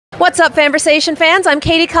What's up, FANVERSATION fans? I'm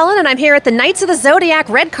Katie Cullen, and I'm here at the Knights of the Zodiac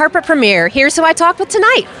red carpet premiere. Here's who I talked with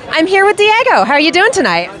tonight. I'm here with Diego. How are you doing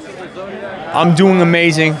tonight? I'm doing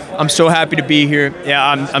amazing. I'm so happy to be here. Yeah,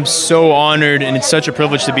 I'm so honored, and it's such a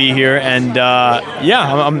privilege to be here. And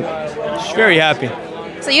yeah, I'm just very happy.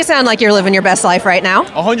 So you sound like you're living your best life right now.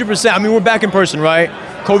 100%. I mean, we're back in person, right?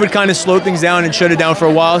 COVID kind of slowed things down and shut it down for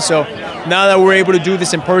a while. So now that we're able to do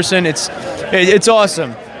this in person, it's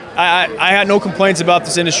awesome. I had no complaints about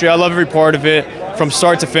this industry. I love every part of it, from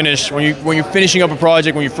start to finish. When you're finishing up a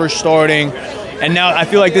project, when you're first starting, and now I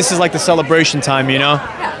feel like this is like the celebration time, you know?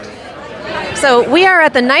 So we are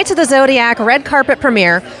at the Knights of the Zodiac red carpet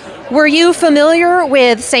premiere. Were you familiar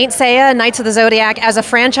with Saint Seiya, Knights of the Zodiac, as a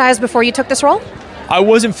franchise before you took this role? I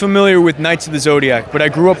wasn't familiar with Knights of the Zodiac, but I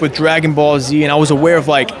grew up with Dragon Ball Z, and I was aware of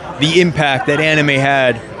like the impact that anime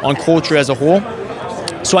had on culture as a whole.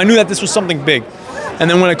 So I knew that this was something big. And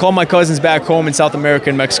then when I called my cousins back home in South America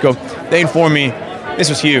and Mexico, they informed me this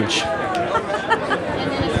was huge.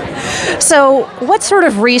 So what sort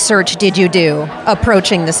of research did you do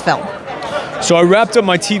approaching this film? So I wrapped up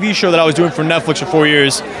my TV show that I was doing for Netflix for 4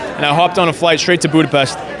 years, and I hopped on a flight straight to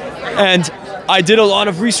Budapest. And I did a lot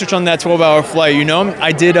of research on that 12-hour flight, you know?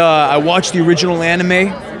 I watched the original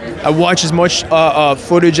anime. I watched as much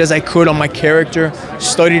footage as I could on my character,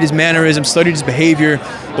 studied his mannerisms, studied his behavior,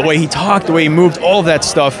 the way he talked, the way he moved, all of that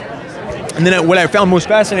stuff. And then what I found most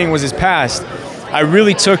fascinating was his past. I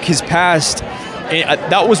really took his past, and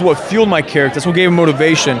that was what fueled my character. That's what gave him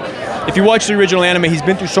motivation. If you watch the original anime, he's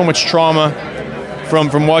been through so much trauma,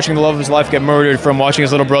 from watching the love of his life get murdered, from watching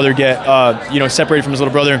his little brother get separated from his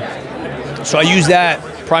little brother. So I use that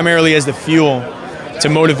primarily as the fuel to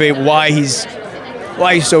motivate why he's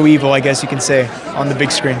so evil, I guess you can say, on the big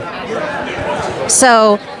screen.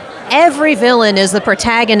 So every villain is the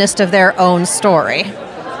protagonist of their own story.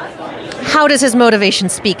 How does his motivation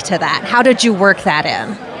speak to that? How did you work that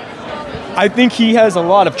in? I think he has a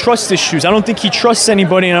lot of trust issues. I don't think he trusts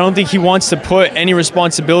anybody, and I don't think he wants to put any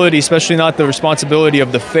responsibility, especially not the responsibility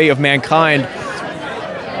of the fate of mankind,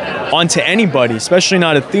 onto anybody, especially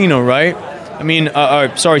not Athena, right? I mean,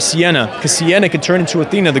 Sienna, because Sienna can turn into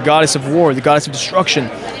Athena, the goddess of war, the goddess of destruction.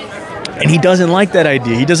 And he doesn't like that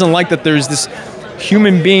idea. He doesn't like that there's this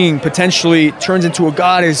human being potentially turns into a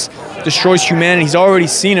goddess, destroys humanity. He's already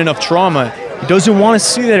seen enough trauma. He doesn't want to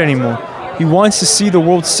see that anymore. He wants to see the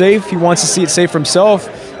world safe. He wants to see it safe for himself,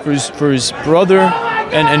 for his brother,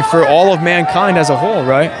 and for all of mankind as a whole,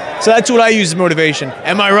 right? So that's what I use as motivation.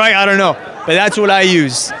 Am I right? I don't know. But that's what I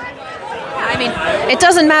use. I mean, it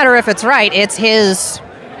doesn't matter if it's right. It's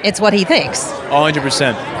what he thinks.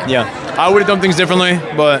 100%. Yeah. I would have done things differently,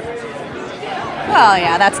 but... Well,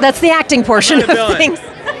 yeah, that's the acting portion of things.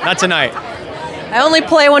 Not tonight. I only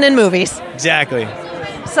play one in movies. Exactly.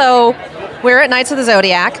 So, we're at Knights of the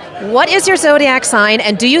Zodiac. What is your Zodiac sign,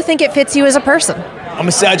 and do you think it fits you as a person? I'm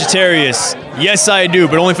a Sagittarius. Yes, I do,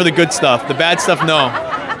 but only for the good stuff. The bad stuff, no.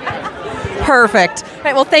 Perfect. All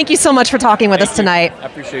right, well, thank you so much for talking with us tonight. I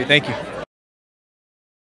appreciate it. Thank you.